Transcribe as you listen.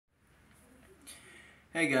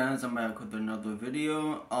Hey guys, I'm back with another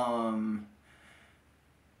video.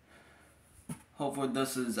 Hopefully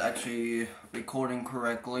this is actually recording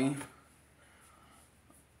correctly.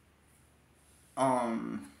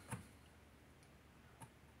 I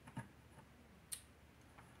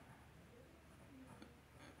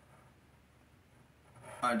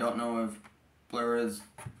don't know if Blair has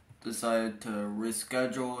decided to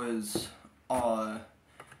reschedule his,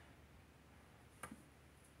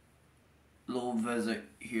 little visit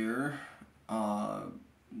here.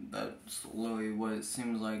 That's literally what it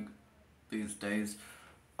seems like these days.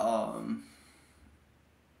 And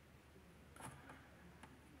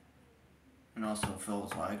also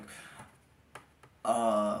feels like,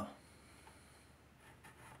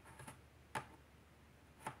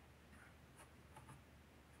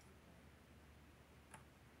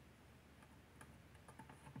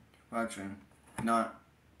 actually, not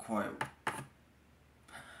quite.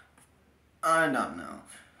 I don't know.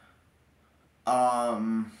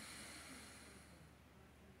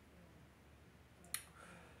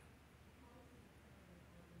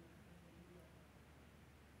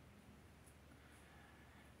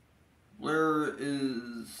 Blair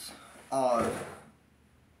is,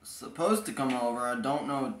 supposed to come over. I don't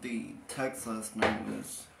know if the text last night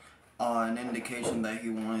was, an indication that he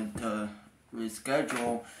wanted to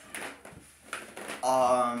reschedule.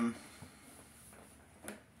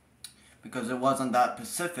 Because it wasn't that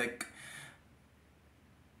specific.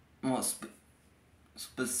 Well,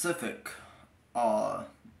 specific.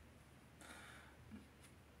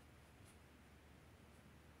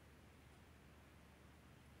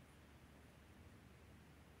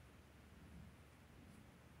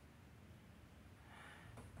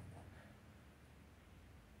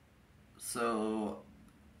 So,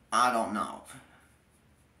 I don't know.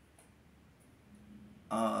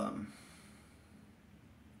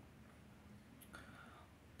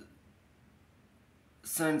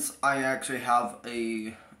 Since I actually have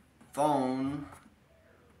a phone,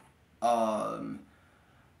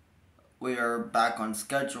 we are back on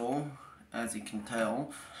schedule, as you can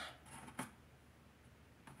tell.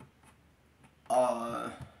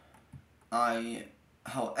 I,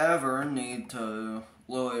 however, need to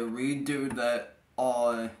literally redo that,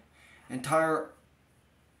 entire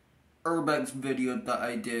Urbex video that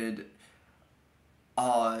I did,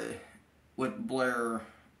 with Blair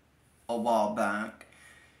a while back.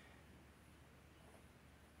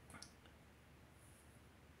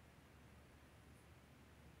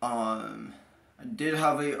 I did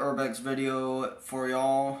have a Urbex video for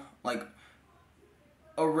y'all, like,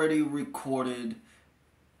 already recorded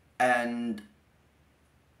and,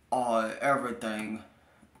 everything.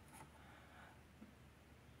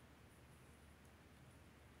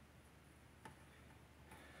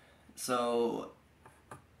 So,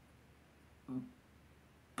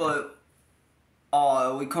 but,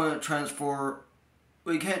 we couldn't transfer,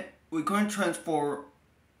 we couldn't transfer,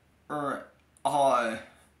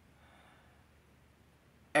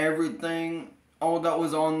 everything, all that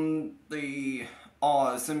was on the,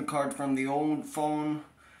 SIM card from the old phone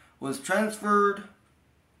was transferred,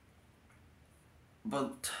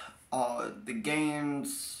 but, the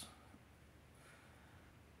games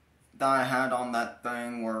that I had on that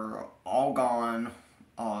thing were all gone.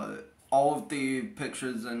 All of the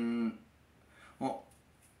pictures and, well,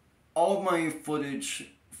 all of my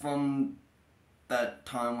footage from that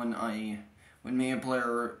time when me and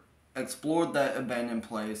Blair explored that abandoned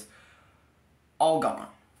place, all gone.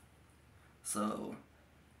 So,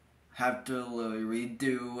 have to literally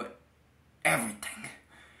redo everything.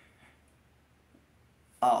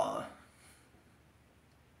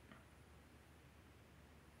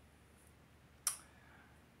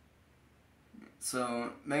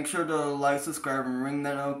 So make sure to like, subscribe, and ring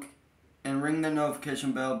the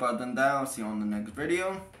notification bell. But other than that, I'll see you on the next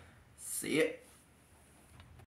video. See ya.